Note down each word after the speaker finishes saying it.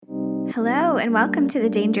Hello, and welcome to the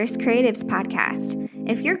Dangerous Creatives podcast.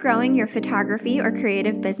 If you're growing your photography or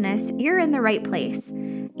creative business, you're in the right place.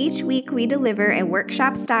 Each week, we deliver a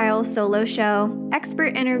workshop-style solo show,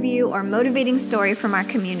 expert interview, or motivating story from our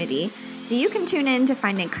community, so you can tune in to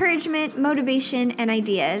find encouragement, motivation, and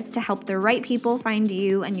ideas to help the right people find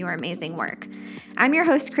you and your amazing work. I'm your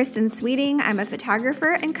host, Kristen Sweeting. I'm a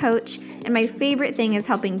photographer and coach, and my favorite thing is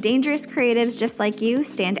helping dangerous creatives just like you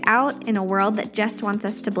stand out in a world that just wants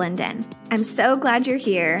us to blend in. I'm so glad you're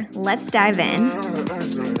here. Let's dive in.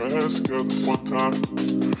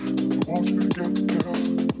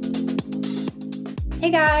 Hey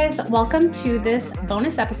guys, welcome to this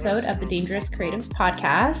bonus episode of the Dangerous Creatives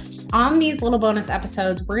podcast. On these little bonus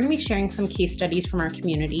episodes, we're going to be sharing some case studies from our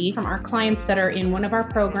community, from our clients that are in one of our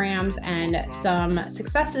programs, and some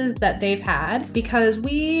successes that they've had, because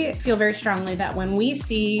we feel very strongly that when we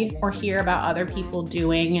see or hear about other people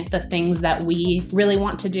doing the things that we really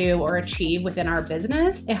want to do or achieve within our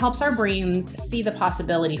business, it helps our brains see the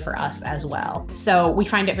possibility for us as well. So we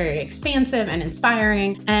find it very expansive and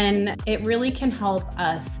inspiring, and it really can help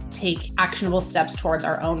us take actionable steps towards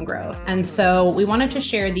our own growth. And so we wanted to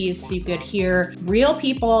share these so you could hear real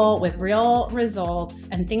people with real results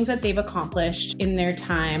and things that they've accomplished in their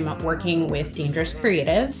time working with dangerous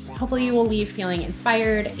creatives. Hopefully you will leave feeling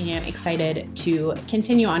inspired and excited to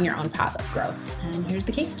continue on your own path of growth. And here's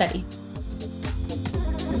the case study.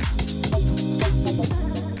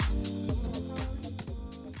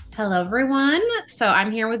 Hello, everyone. So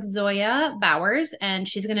I'm here with Zoya Bowers, and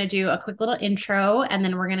she's going to do a quick little intro, and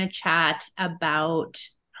then we're going to chat about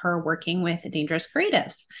her working with dangerous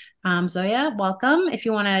creatives. Zoya, welcome. If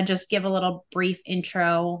you want to just give a little brief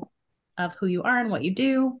intro of who you are and what you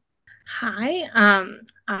do. Hi,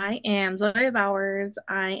 I am Zoya Bowers.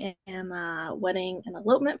 I am a wedding and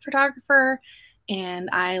elopement photographer, and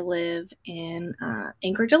I live in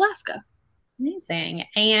Anchorage, Alaska. Amazing.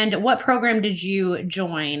 And what program did you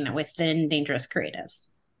join within Dangerous Creatives?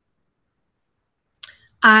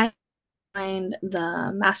 I joined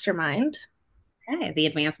the mastermind. Okay, the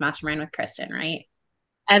Advanced Mastermind with Kristen, right?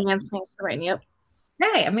 Advanced Mastermind, yep.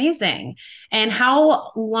 Okay, amazing. And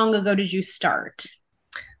how long ago did you start?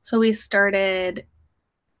 So we started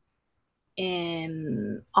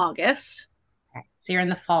in August. Okay, so you're in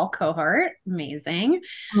the fall cohort. Amazing.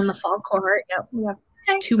 I'm in the fall cohort, yep. We have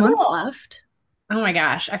Okay, 2 months left. Oh my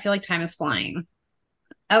gosh, I feel like time is flying.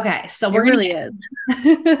 Okay, so We're going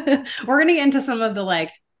to get into some of the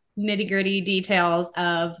nitty-gritty details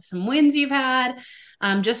of some wins you've had.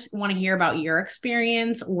 Just want to hear about your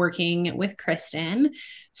experience working with Kristen.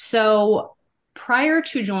 So prior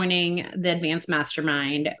to joining the Advanced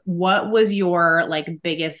Mastermind, what was your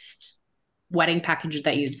biggest wedding package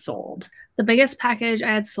that you'd sold? The biggest package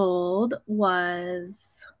I had sold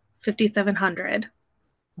was $5,700.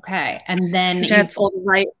 Okay. And then which I had sold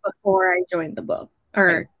right before I joined the book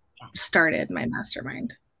or started my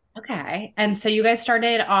mastermind. Okay. And so you guys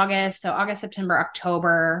started August. So August, September,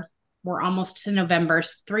 October, we're almost to November.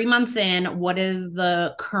 3 months in. What is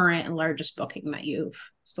the current largest booking that you've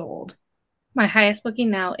sold? My highest booking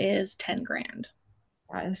now is $10,000.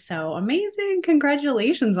 That is so amazing.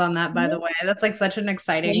 Congratulations on that, by the way. That's such an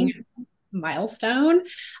exciting milestone.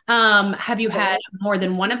 Have you had more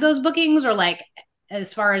than one of those bookings, or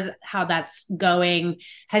as far as how that's going,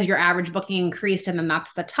 has your average booking increased and then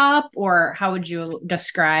that's the top? Or how would you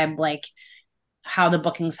describe how the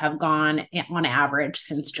bookings have gone on average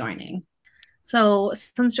since joining? So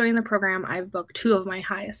since joining the program, I've booked 2 of my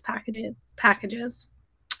highest packages,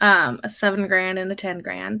 a $7,000 and a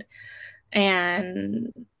 $10,000. And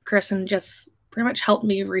Kristen just pretty much helped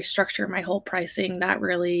me restructure my whole pricing. That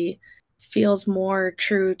really feels more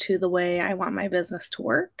true to the way I want my business to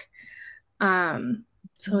work.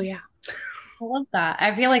 So yeah. I love that.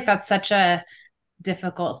 I feel like that's such a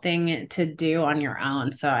difficult thing to do on your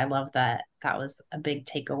own. So I love that that was a big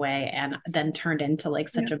takeaway and then turned into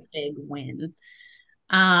such a big win.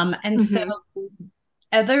 And so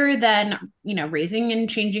other than, raising and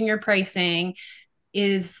changing your pricing,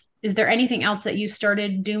 is there anything else that you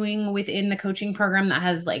started doing within the coaching program that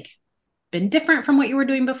has been different from what you were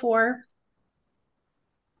doing before?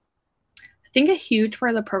 I think a huge part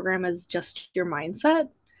of the program is just your mindset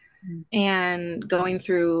and going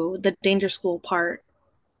through the Danger School part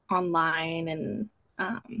online. And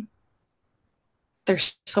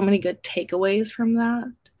there's so many good takeaways from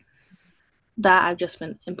that I've just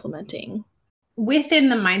been implementing. Within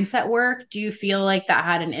the mindset work, do you feel like that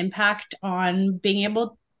had an impact on being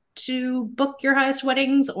able to book your highest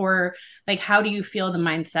weddings? Or how do you feel the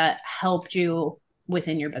mindset helped you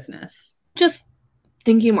within your business? Just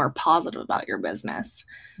thinking more positive about your business.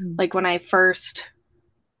 When I first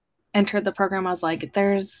entered the program, I was like,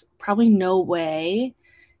 there's probably no way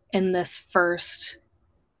in this first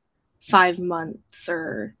 5 months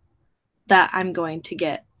or that I'm going to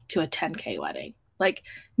get to a 10K wedding. Like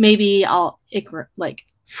maybe I'll like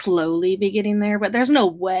slowly be getting there, but there's no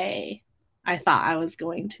way I thought I was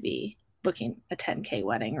going to be booking a 10K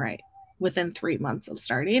wedding right within 3 months of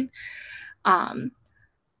starting.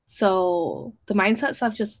 So the mindset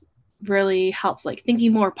stuff just really helps, like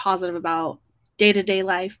thinking more positive about day-to-day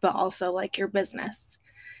life, but also like your business.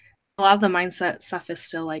 A lot of the mindset stuff is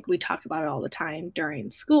still like we talk about it all the time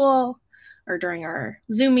during school or during our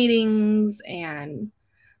Zoom meetings. And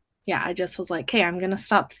yeah, I just was like, hey, I'm going to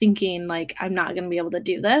stop thinking like I'm not going to be able to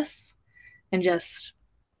do this and just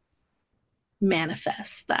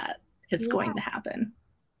manifest that it's going to happen.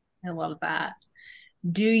 I love that.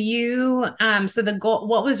 Do you, so the goal,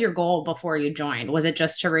 what was your goal before you joined? Was it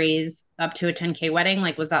just to raise up to a 10K wedding?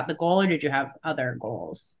 Like, was that the goal, or did you have other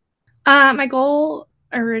goals? My goal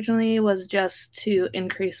originally was just to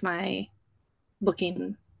increase my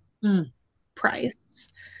booking price,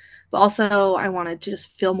 but also I wanted to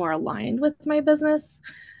just feel more aligned with my business.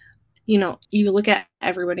 You know, you look at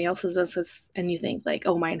everybody else's business and you think like,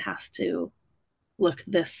 oh, mine has to look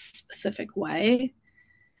this specific way.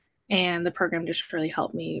 And the program just really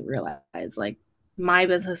helped me realize like my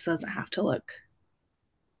business doesn't have to look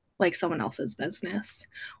like someone else's business,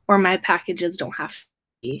 or my packages don't have to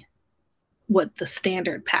be what the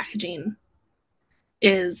standard packaging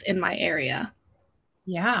is in my area.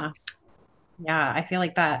 Yeah. Yeah. I feel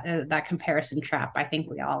like that comparison trap, I think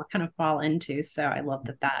we all kind of fall into. So I love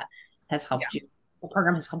that has helped you. The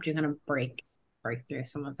program has helped you kind of break through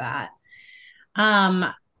some of that.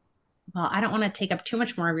 Well, I don't want to take up too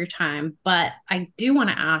much more of your time, but I do want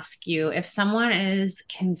to ask you, if someone is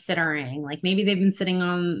considering, like maybe they've been sitting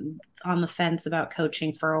on the fence about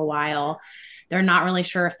coaching for a while, they're not really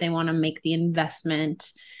sure if they want to make the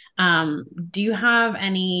investment. Do you have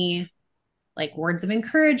any like words of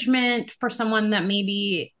encouragement for someone that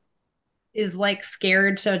maybe is like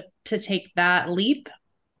scared to take that leap?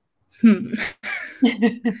 I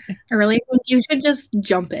really think you should just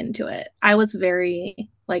jump into it. I was very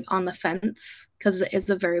like on the fence because it is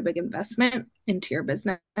a very big investment into your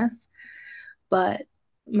business. But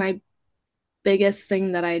my biggest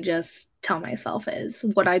thing that I just tell myself is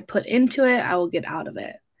what I put into it, I will get out of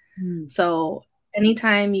it. So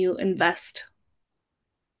anytime you invest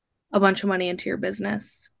a bunch of money into your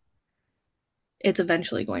business, it's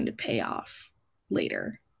eventually going to pay off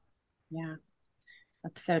later. Yeah.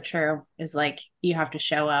 That's so true. Is like you have to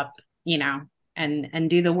show up, you know, and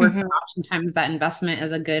do the work. Oftentimes that investment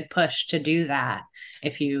is a good push to do that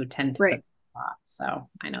if you tend to put it off. So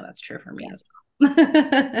I know that's true for me as well.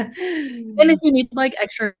 And if you need like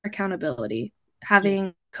extra accountability, having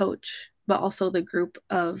a coach, but also the group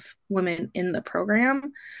of women in the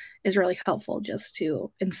program is really helpful just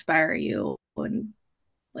to inspire you and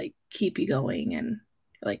like keep you going. And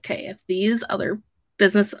like, okay, if these other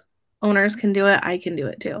business owners can do it, I can do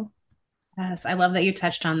it too. Yes, I love that you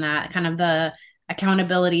touched on that, kind of the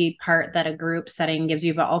accountability part that a group setting gives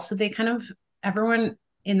you, but also they kind of, everyone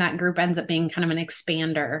in that group ends up being kind of an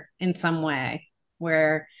expander in some way,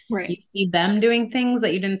 where you see them doing things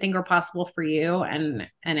that you didn't think were possible for you, and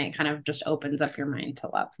it kind of just opens up your mind to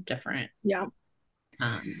lots of different.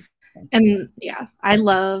 And yeah, I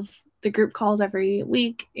love the group calls every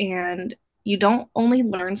week, and you don't only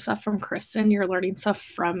learn stuff from Kristen, you're learning stuff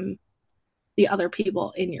from the other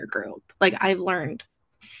people in your group. Like I've learned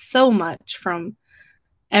so much from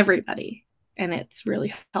everybody, and it's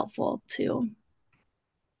really helpful to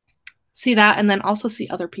see that, and then also see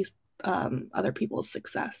other people's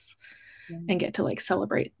success and get to like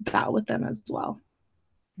celebrate that with them as well.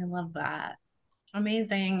 I love that.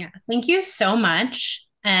 Amazing. Thank you so much.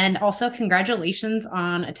 And also congratulations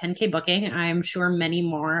on a 10K booking. I'm sure many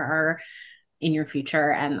more are in your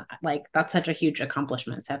future. And like, that's such a huge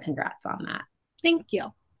accomplishment. So congrats on that. Thank you.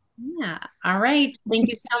 Yeah. All right. Thank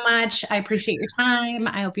you so much. I appreciate your time.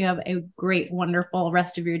 I hope you have a great, wonderful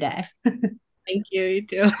rest of your day. Thank you. You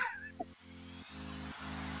too.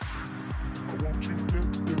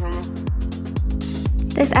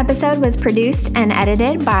 This episode was produced and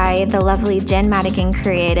edited by the lovely Jen Madigan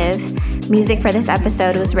Creative. Music for this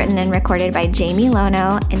episode was written and recorded by Jamie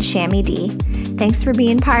Lono and Shammy D. Thanks for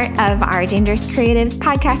being part of our Dangerous Creatives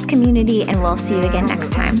podcast community, and we'll see you again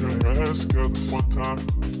next time.